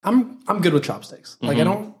I'm good with chopsticks. Like I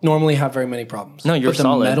don't normally have very many problems. No, you're but the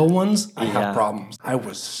solid. metal ones, I have problems. I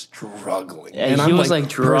was struggling. And he was like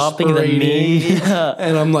dropping the knee.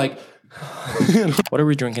 And I'm like, what are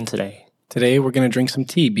we drinking today? Today we're going to drink some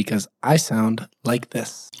tea because I sound like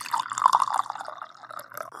this.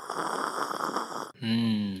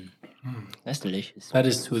 That's delicious. That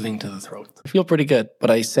is soothing to the throat. I feel pretty good, but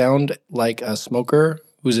I sound like a smoker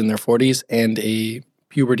who's in their 40s and a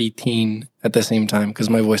puberty teen at the same time because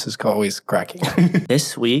my voice is always cracking.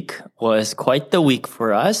 This week was quite the week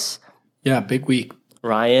for us. Yeah, big week.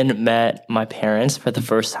 Ryan met my parents for the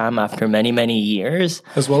first time after many, many years.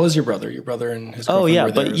 As well as your brother. Your brother and his girlfriend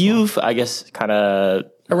were there but you've, I guess, kind of...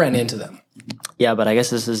 I ran into them. Yeah, but I guess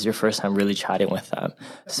this is your first time really chatting with them.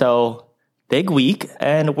 So, big week,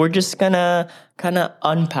 and we're just gonna kind of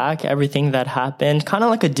unpack everything that happened, kind of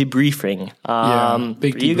like a debriefing.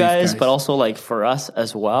 Big for you guys, but also like for us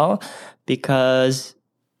as well, because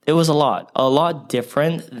it was a lot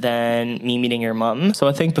different than me meeting your mom. So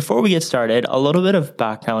I think before we get started, a little bit of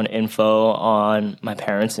background info on my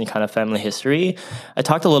parents and kind of family history. I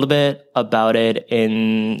talked a little bit about it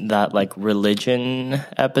in that like religion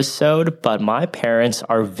episode, but my parents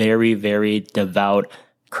are very, very devout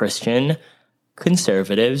Christian,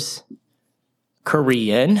 conservatives,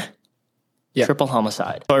 Korean, triple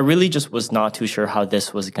homicide. So I really just was not too sure how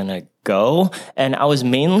this was going to go. And I was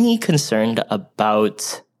mainly concerned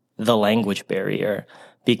about the language barrier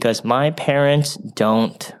because my parents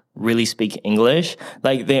don't really speak English.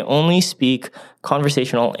 Like they only speak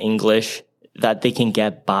conversational English that they can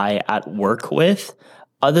get by at work with.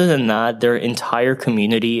 Other than that, their entire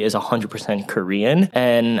community is 100% Korean.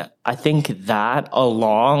 And I think that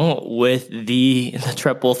along with the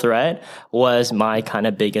triple threat was my kind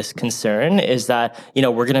of biggest concern is that, you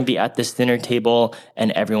know, we're going to be at this dinner table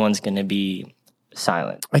and everyone's going to be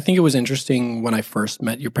silent. I think it was interesting when I first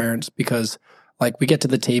met your parents because like we get to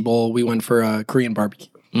the table, we went for a Korean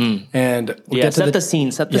barbecue. And we get to set the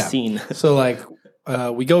scene. So like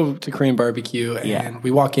we go to Korean barbecue and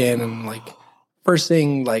we walk in and like first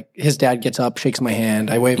thing, like his dad gets up, shakes my hand.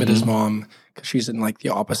 I wave at his mom because she's in like the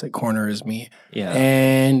opposite corner as me. Yeah.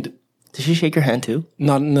 And did she shake your hand too?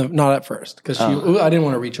 Not at first because I didn't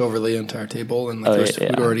want to reach over the entire table and like there's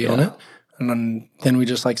food already on it. And then we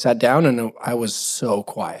just like sat down and I was so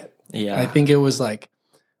quiet. Yeah. I think it was like,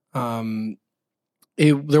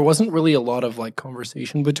 there wasn't really a lot of like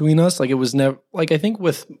conversation between us. Like it was never, like I think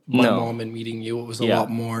with my mom and meeting you, it was a lot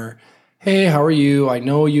more, hey, how are you? I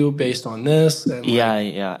know you based on this. And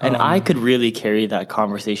And I could really carry that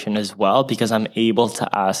conversation as well because I'm able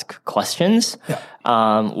to ask questions,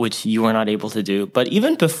 which you were not able to do. But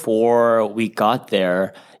even before we got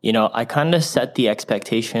there, you know, I kind of set the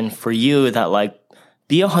expectation for you that like,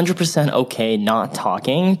 be 100% okay not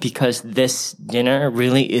talking because this dinner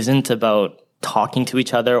really isn't about talking to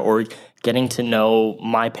each other or getting to know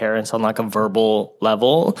my parents on like a verbal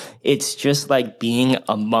level. It's just like being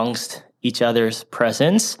amongst each other's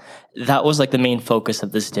presence. That was like the main focus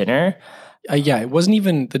of this dinner. It wasn't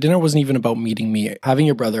even, the dinner wasn't even about meeting me, having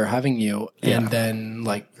your brother, having you, and then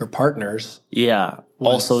like your partners.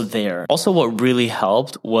 Also there. Also what really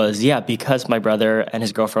helped was, because my brother and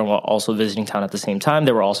his girlfriend were also visiting town at the same time,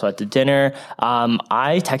 they were also at the dinner.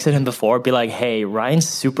 I texted him before, be like, hey, Ryan's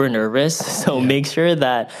super nervous, so make sure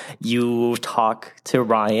that you talk to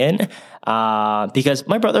Ryan. Because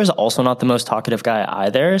my brother's also not the most talkative guy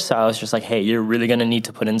either. So I was just like, hey, you're really going to need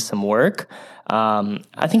to put in some work.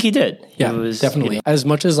 I think he did. Definitely. As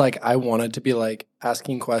much as like I wanted to be like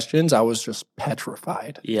asking questions, I was just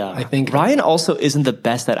petrified. I think Ryan also isn't the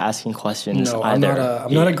best at asking questions either.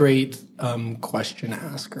 I'm not a great question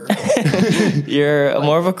asker. You're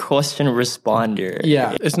more of a question responder.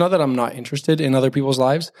 It's not that I'm not interested in other people's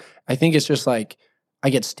lives. I think it's just like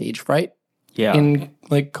I get stage fright. In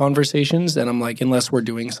like conversations, and I'm like, unless we're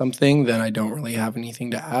doing something, then I don't really have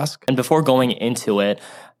anything to ask. And before going into it,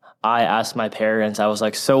 I asked my parents, I was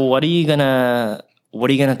like, so what are you gonna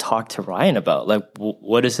talk to Ryan about? Like,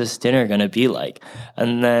 what is this dinner gonna be like?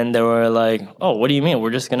 And then they were like, oh, what do you mean?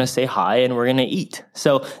 We're just gonna say hi and we're gonna eat.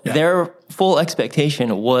 So their full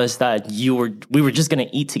expectation was that we were just gonna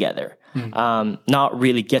eat together, not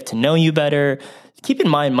really get to know you better. Keep in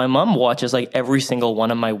mind, my mom watches like every single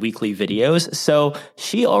one of my weekly videos. So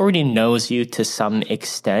she already knows you to some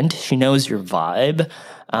extent. She knows your vibe.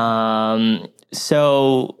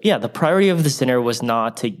 So the priority of this dinner was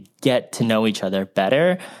not to get to know each other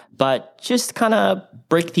better, but just kind of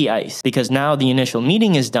break the ice because now the initial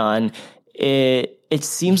meeting is done. It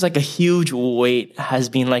seems like a huge weight has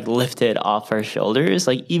been like lifted off our shoulders.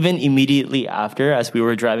 Like even immediately after, as we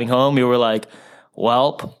were driving home, we were like,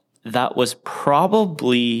 well, that was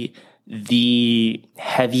probably the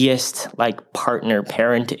heaviest like partner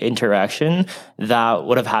parent interaction that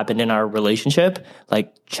would have happened in our relationship,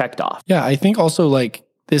 like checked off. Yeah, I think also like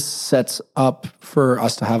this sets up for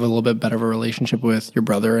us to have a little bit better of a relationship with your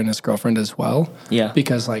brother and his girlfriend as well. Yeah.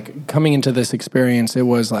 Because like coming into this experience, it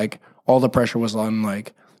was like all the pressure was on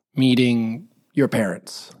like meeting your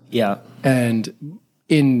parents. Yeah. And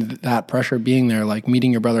in that pressure being there, like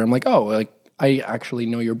meeting your brother, I'm like, oh, like I actually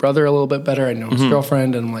know your brother a little bit better. I know his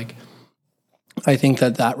girlfriend. And like, I think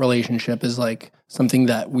that relationship is like something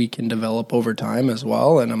that we can develop over time as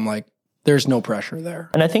well. And I'm like, there's no pressure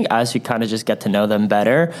there. And I think as you kind of just get to know them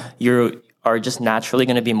better, you are just naturally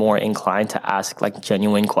going to be more inclined to ask like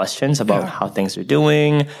genuine questions about how things are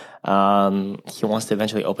doing. He wants to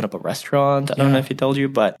eventually open up a restaurant. I don't know if he told you,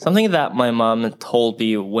 but something that my mom told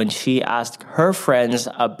me when she asked her friends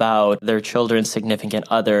about their children's significant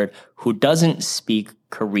other who doesn't speak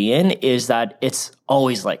Korean is that it's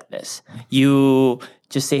always like this. You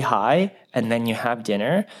just say hi and then you have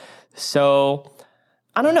dinner. So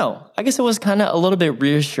I don't know. I guess it was kind of a little bit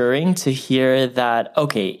reassuring to hear that,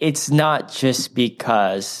 okay, it's not just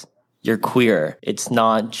because you're queer. It's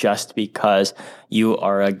not just because you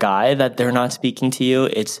are a guy that they're not speaking to you.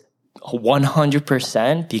 It's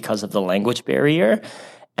 100% because of the language barrier.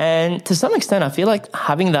 And to some extent, I feel like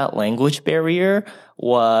having that language barrier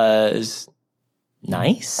was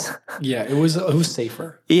nice. Yeah, it was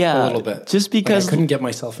safer. Yeah, a little bit. Just because like I couldn't get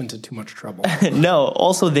myself into too much trouble. No,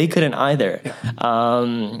 also they couldn't either.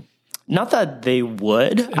 Yeah. Not that they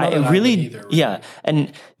would. I really, either, really. Yeah.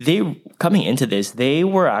 And they coming into this, they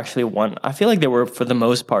were actually I feel like they were for the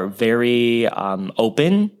most part very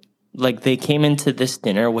open. Like they came into this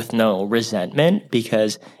dinner with no resentment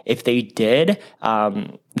because if they did,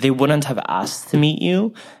 they wouldn't have asked to meet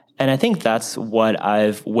you. And I think that's what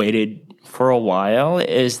I've waited for a while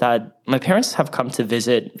is that my parents have come to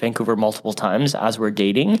visit Vancouver multiple times as we're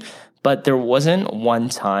dating, but there wasn't one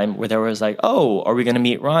time where there was like, oh, are we going to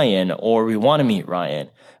meet Ryan or we want to meet Ryan?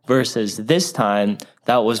 Versus this time,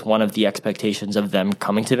 that was one of the expectations of them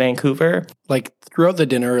coming to Vancouver. Like throughout the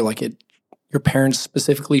dinner, like your parents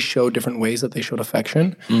specifically showed different ways that they showed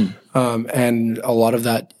affection. And a lot of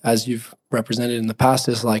that, as you've represented in the past,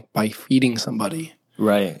 is like by feeding somebody.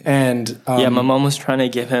 Right. And my mom was trying to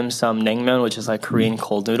give him some naengmyeon, which is like Korean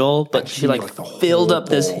cold noodle, but she like filled up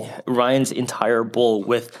this Ryan's entire bowl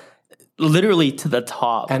with literally to the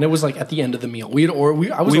top. And it was like at the end of the meal. We were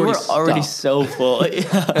already so full.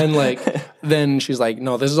 And like then she's like,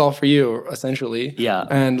 no, this is all for you, essentially. Yeah.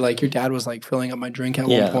 And like your dad was like filling up my drink at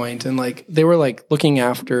one point, and like they were like looking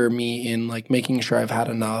after me in like making sure I've had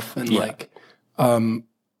enough, and like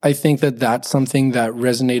I think that that's something that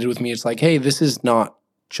resonated with me. It's like, hey, this is not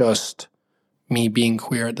just me being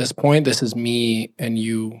queer at this point. This is me and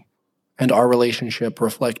you and our relationship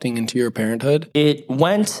reflecting into your parenthood. It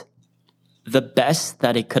went the best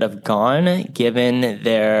that it could have gone given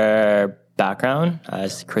their background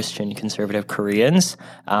as Christian conservative Koreans.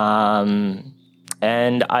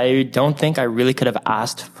 And I don't think I really could have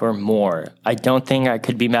asked for more. I don't think I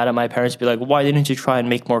could be mad at my parents, be like, why didn't you try and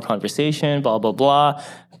make more conversation, blah, blah, blah,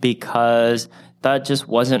 because that just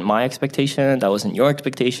wasn't my expectation. That wasn't your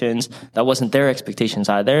expectations. That wasn't their expectations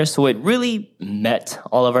either. So it really met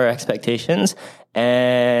all of our expectations,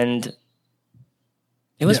 and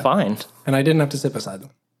it was fine. And I didn't have to sit beside them.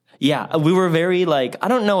 Yeah, we were very like, I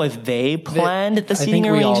don't know if they planned the seating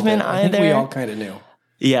arrangement either. I think we all kind of knew.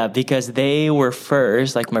 Yeah, because they were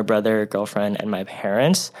first, like my brother, girlfriend, and my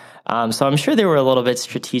parents. So I'm sure they were a little bit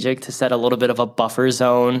strategic to set a little bit of a buffer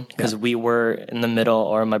zone because we were in the middle,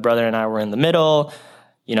 or my brother and I were in the middle,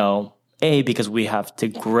 you know, because we have to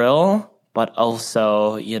grill, but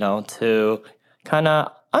also, you know, to kind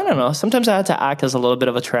of, I don't know, sometimes I had to act as a little bit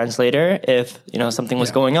of a translator if, you know, something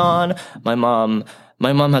was going on. My mom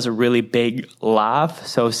has a really big laugh,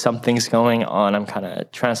 so something's going on, I'm kind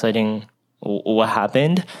of translating what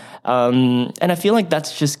happened. And I feel like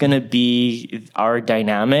that's just going to be our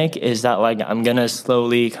dynamic, is that like I'm going to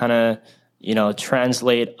slowly kind of, you know,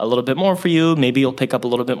 translate a little bit more for you. Maybe you'll pick up a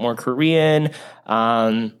little bit more Korean.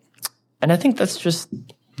 And I think that's just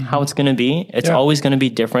how it's going to be. It's always going to be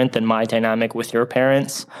different than my dynamic with your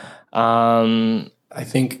parents. I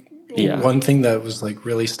think one thing that was like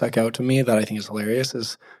really stuck out to me that I think is hilarious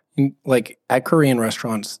is like at Korean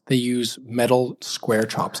restaurants, they use metal square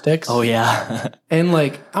chopsticks. Oh yeah. And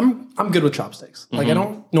like I'm good with chopsticks. Like I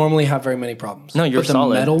don't normally have very many problems. No, you're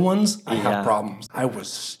solid. The metal ones, I have problems. I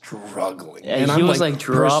was struggling. And he was like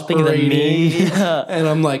dropping the meat. And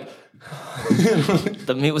I'm like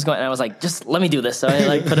The meat was going, and I was like, just let me do this. So I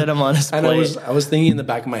like put him on his And plate. I was thinking in the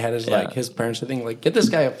back of my head is like his parents are thinking like, get this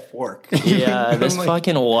guy a fork. Yeah, this like,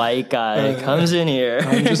 fucking white guy comes in here.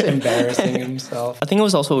 I'm just embarrassing himself. I think it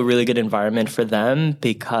was also a really good environment for them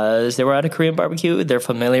because they were at a Korean barbecue. They're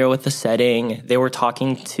familiar with the setting. They were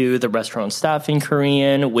talking to the restaurant staff in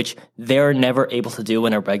Korean, which they're never able to do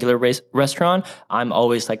in a regular restaurant. I'm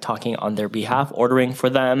always like talking on their behalf, ordering for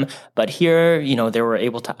them. But here, you know, they were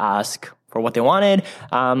able to ask for what they wanted.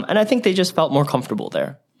 And I think they just felt more comfortable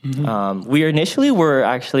there. We initially were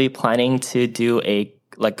actually planning to do a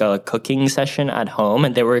cooking session at home,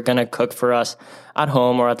 and they were going to cook for us at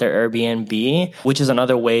home or at their Airbnb, which is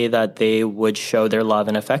another way that they would show their love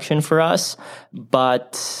and affection for us.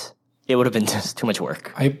 But it would have been just too much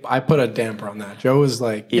work. I put a damper on that. Joe was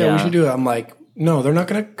like, yeah, we should do it. I'm like, no, they're not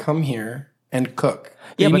going to come here and cook.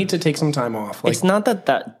 They need to take some time off. Like, it's not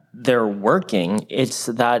that they're working. It's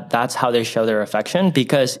that's how they show their affection.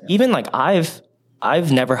 Because even like I've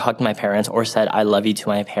never hugged my parents or said I love you to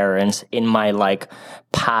my parents in my like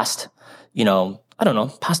past, you know, I don't know,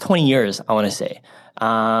 past 20 years, I want to say.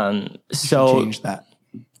 So change that.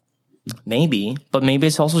 Maybe, but maybe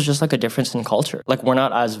it's also just like a difference in culture. Like we're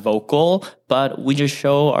not as vocal, but we just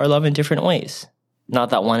show our love in different ways.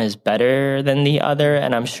 Not that one is better than the other,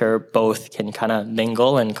 and I'm sure both can kind of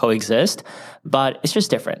mingle and coexist, but it's just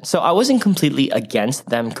different. So I wasn't completely against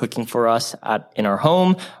them cooking for us in our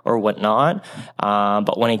home or whatnot,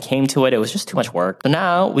 but when it came to it, it was just too much work. So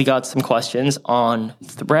now we got some questions on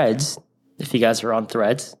Threads. If you guys are on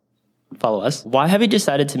Threads, follow us. Why have you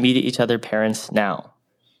decided to meet each other's parents now?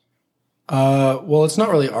 Well, it's not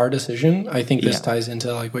really our decision. I think this ties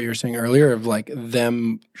into like what you were saying earlier of like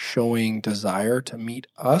them showing desire to meet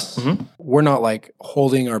us. We're not like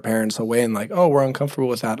holding our parents away and like, oh, we're uncomfortable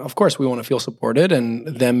with that. Of course, we want to feel supported, and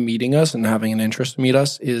them meeting us and having an interest to meet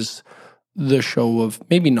us is the show of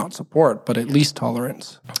maybe not support, but at least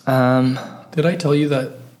tolerance. Did I tell you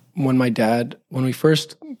that when we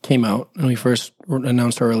first came out and we first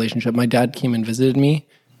announced our relationship, my dad came and visited me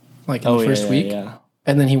like in the first week? Yeah.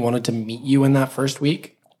 And then he wanted to meet you in that first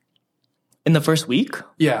week. In the first week?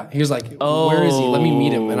 Yeah. He was like, where is he? Let me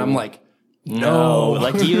meet him. And I'm like, no.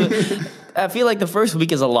 Like I feel like the first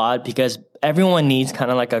week is a lot because everyone needs kind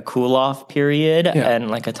of like a cool off period and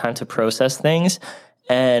like a time to process things.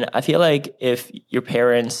 And I feel like if your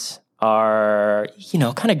parents are, you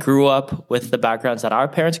know, kind of grew up with the backgrounds that our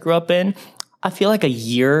parents grew up in, I feel like a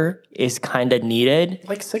year is kind of needed.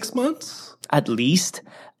 Like 6 months? At least.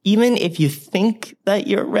 Even if you think that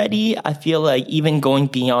you're ready, I feel like even going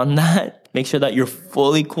beyond that, make sure that you're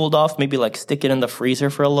fully cooled off, maybe like stick it in the freezer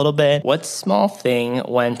for a little bit. What small thing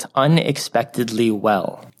went unexpectedly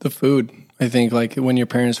well? The food. I think like when your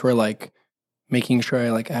parents were like making sure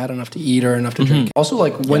I had enough to eat or enough to drink. Also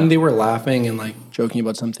like when they were laughing and like joking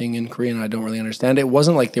about something in Korean I don't really understand, it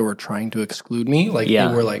wasn't like they were trying to exclude me. Like they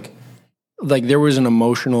were like there was an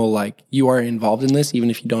emotional like, you are involved in this even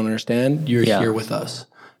if you don't understand, you're here with us.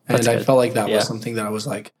 And I felt like that was something that I was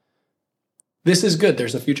like, this is good.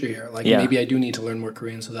 There's a future here. Like maybe I do need to learn more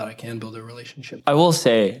Korean so that I can build a relationship. I will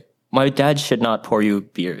say, my dad should not pour you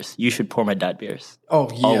beers. You should pour my dad beers. Oh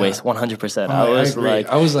yeah, always 100%.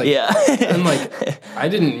 I was like, yeah. And like, I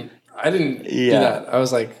didn't do that. I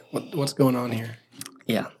was like, what's going on here?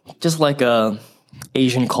 Yeah, just like a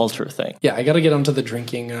Asian culture thing. Yeah, I got to get onto the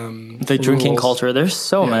drinking. Drinking culture. There's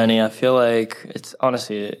so many. I feel like it's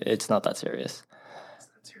not that serious.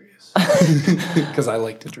 Because I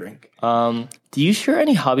like to drink. Do you share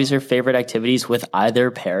any hobbies or favorite activities with either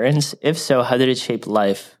parents? If so, how did it shape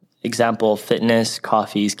life? Example, fitness,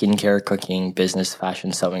 coffee, skincare, cooking, business,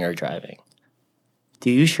 fashion, sewing, or driving.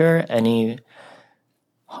 Do you share any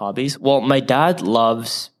hobbies? Well, my dad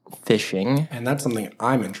loves fishing. And that's something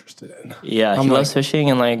I'm interested in. Yeah, he loves fishing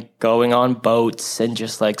and like going on boats and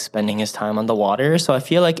just like spending his time on the water. So I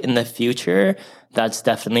feel like in the future, that's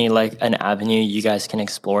definitely like an avenue you guys can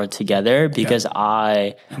explore together because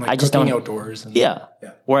I just don't outdoors. And,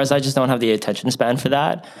 Whereas I just don't have the attention span for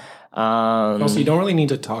that. Also, you don't really need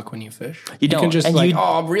to talk when you fish. You don't. You can just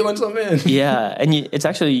I'm reeling some in. Yeah, and it's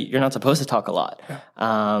actually, you're not supposed to talk a lot.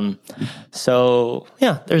 Yeah. So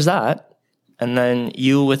yeah, there's that. And then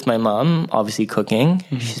you with my mom, obviously cooking.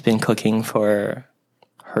 She's been cooking for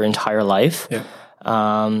her entire life. Yeah.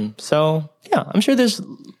 So yeah, I'm sure there's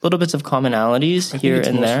little bits of commonalities here and there. I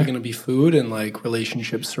think it's mostly going to be food and like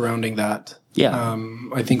relationships surrounding that. Yeah.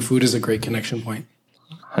 I think food is a great connection point.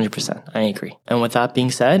 100%. I agree. And with that being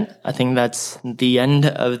said, I think that's the end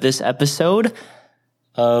of this episode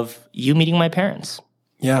of you meeting my parents.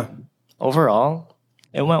 Yeah. Overall,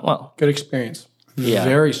 it went well. Good experience. Yeah.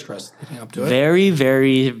 Very stressed leading up to it. Very,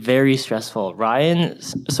 very, very stressful. Ryan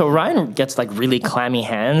gets like really clammy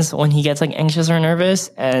hands when he gets like anxious or nervous,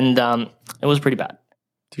 and it was pretty bad.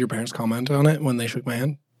 Did your parents comment on it when they shook my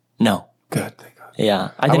hand? No. Good, thank God.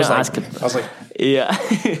 Yeah, I didn't ask. I was like, yeah,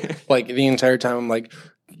 like the entire time I'm like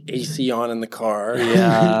AC on in the car.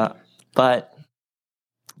 yeah, but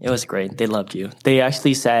it was great. They loved you. They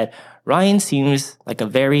actually said Ryan seems like a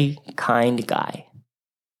very kind guy.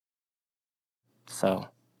 So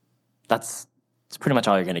that's pretty much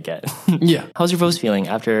all you're gonna get. Yeah. How's your voice feeling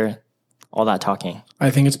after all that talking?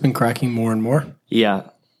 I think it's been cracking more and more. Yeah,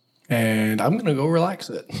 And I'm going to go relax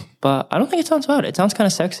it. but I don't think it sounds bad. It sounds kind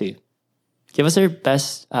of sexy. Give us your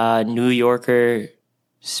best New Yorker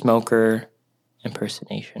smoker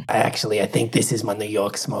impersonation. Actually, I think this is my New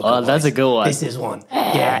York smoker. Oh, that's a good one. This is one.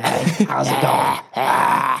 Yeah, hey, how's it going?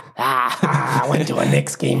 I went to a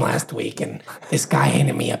Knicks game last week, and this guy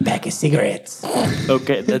handed me a pack of cigarettes.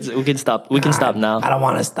 Okay, we can stop. We can stop now. I don't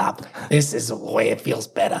want to stop. This is the way it feels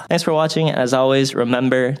better. Thanks for watching. As always,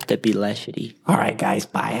 remember to be less shitty. All right, guys.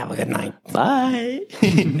 Bye. Have a good night. Bye.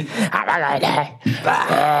 Have a good day.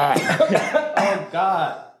 Bye.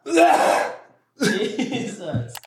 God.